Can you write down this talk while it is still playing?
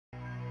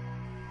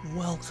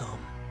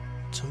Welcome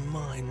to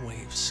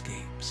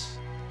Mindwavescapes,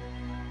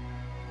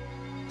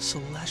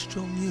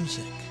 celestial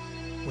music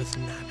with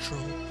natural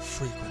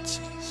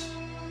frequencies.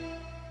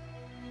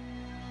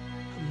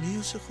 A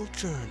musical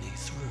journey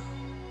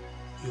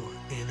through your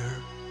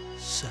inner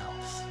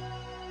self.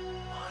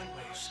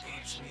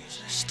 Mindwavescapes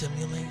music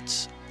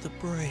stimulates the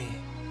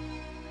brain.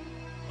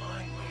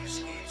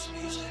 Mindwavescapes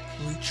music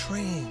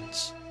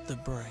retrains the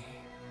brain.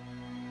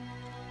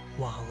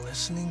 While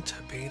listening to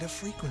beta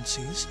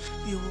frequencies,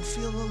 you will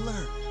feel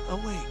alert,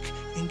 awake,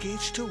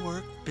 engaged to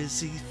work,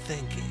 busy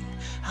thinking.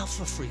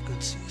 Alpha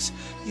frequencies,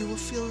 you will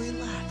feel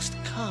relaxed,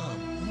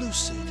 calm,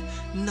 lucid,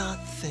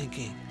 not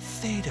thinking.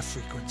 Theta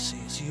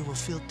frequencies, you will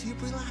feel deep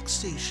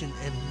relaxation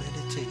and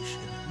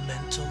meditation,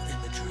 mental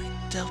imagery.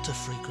 Delta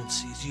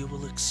frequencies, you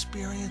will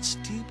experience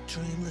deep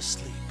dreamless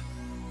sleep.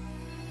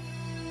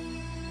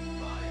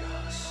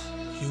 By us,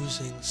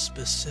 using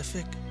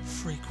specific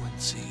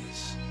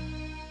frequencies.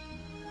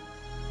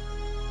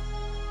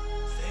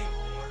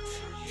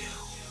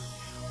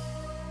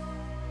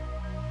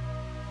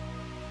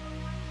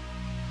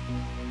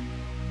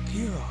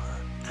 Here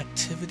are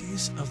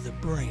activities of the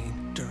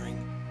brain during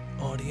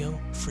audio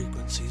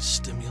frequencies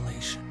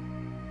stimulation.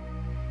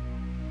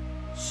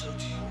 So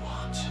do you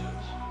want to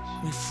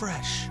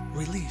refresh,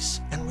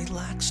 release, and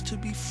relax to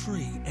be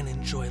free and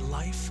enjoy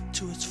life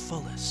to its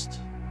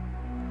fullest?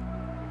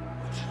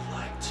 Would you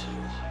like to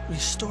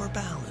restore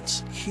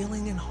balance,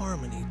 healing, and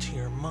harmony to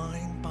your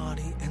mind,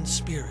 body, and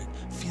spirit?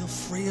 Feel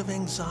free of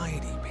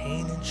anxiety,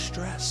 pain, and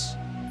stress.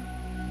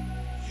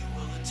 You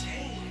will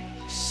attain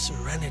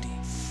serenity,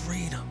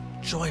 freedom,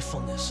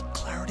 joyfulness,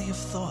 clarity of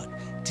thought,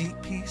 deep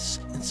peace,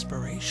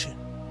 inspiration.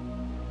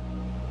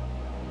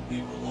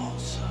 You will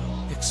also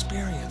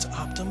experience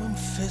optimum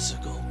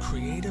physical,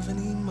 creative, and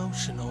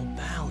emotional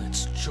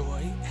balance,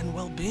 joy, and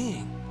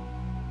well-being.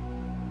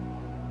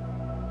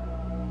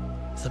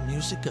 The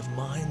music of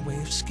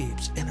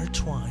Mindwavescapes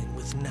intertwined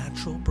with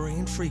natural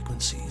brain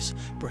frequencies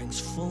brings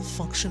full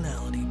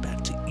functionality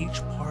back to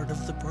each part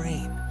of the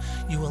brain.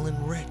 You will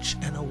enrich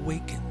and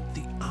awaken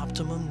the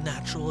optimum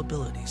natural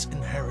abilities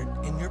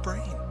inherent in your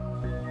brain.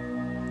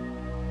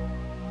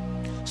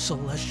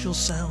 Celestial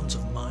sounds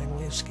of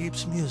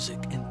Mindwavescapes music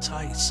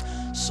entice,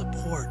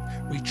 support,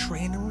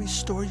 retrain, and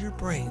restore your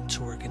brain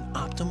to work in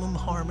optimum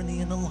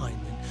harmony and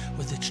alignment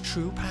with its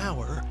true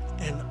power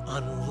and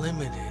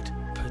unlimited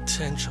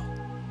potential.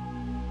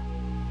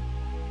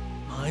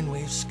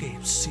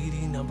 Mindwavescapes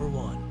CD number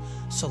 1,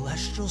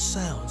 Celestial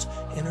Sounds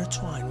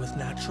Intertwined with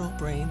Natural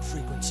Brain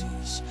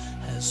Frequencies,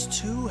 has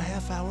 2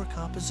 half-hour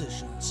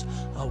compositions,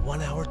 a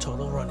 1-hour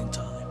total running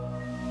time.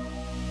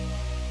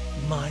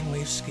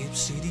 Mindwavescapes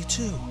CD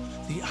 2,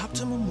 The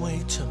Optimum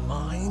Way to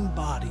Mind,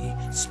 Body,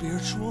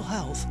 Spiritual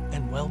Health,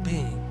 and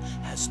Well-Being,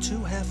 has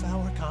 2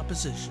 half-hour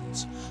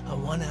compositions, a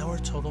 1-hour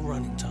total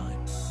running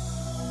time.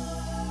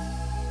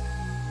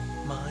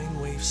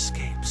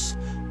 Mindwavescapes,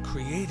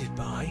 created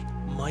by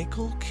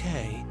Michael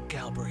K.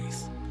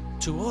 Galbraith.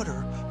 To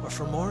order or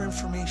for more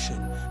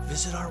information,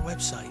 visit our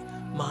website,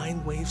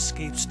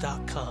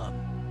 mindwavescapes.com.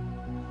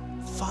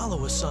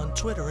 Follow us on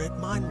Twitter at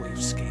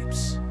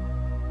Mindwavescapes.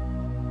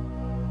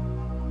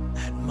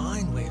 At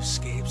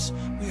Mindwavescapes,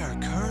 we are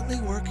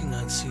currently working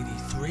on CD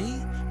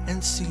 3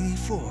 and CD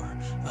 4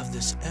 of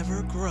this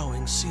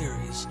ever-growing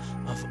series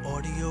of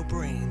audio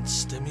brain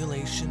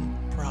stimulation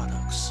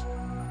products.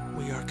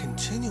 We are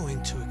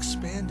continuing to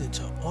expand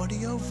into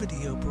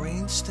audio-video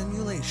brain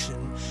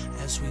stimulation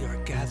as we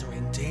are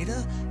gathering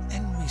data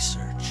and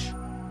research.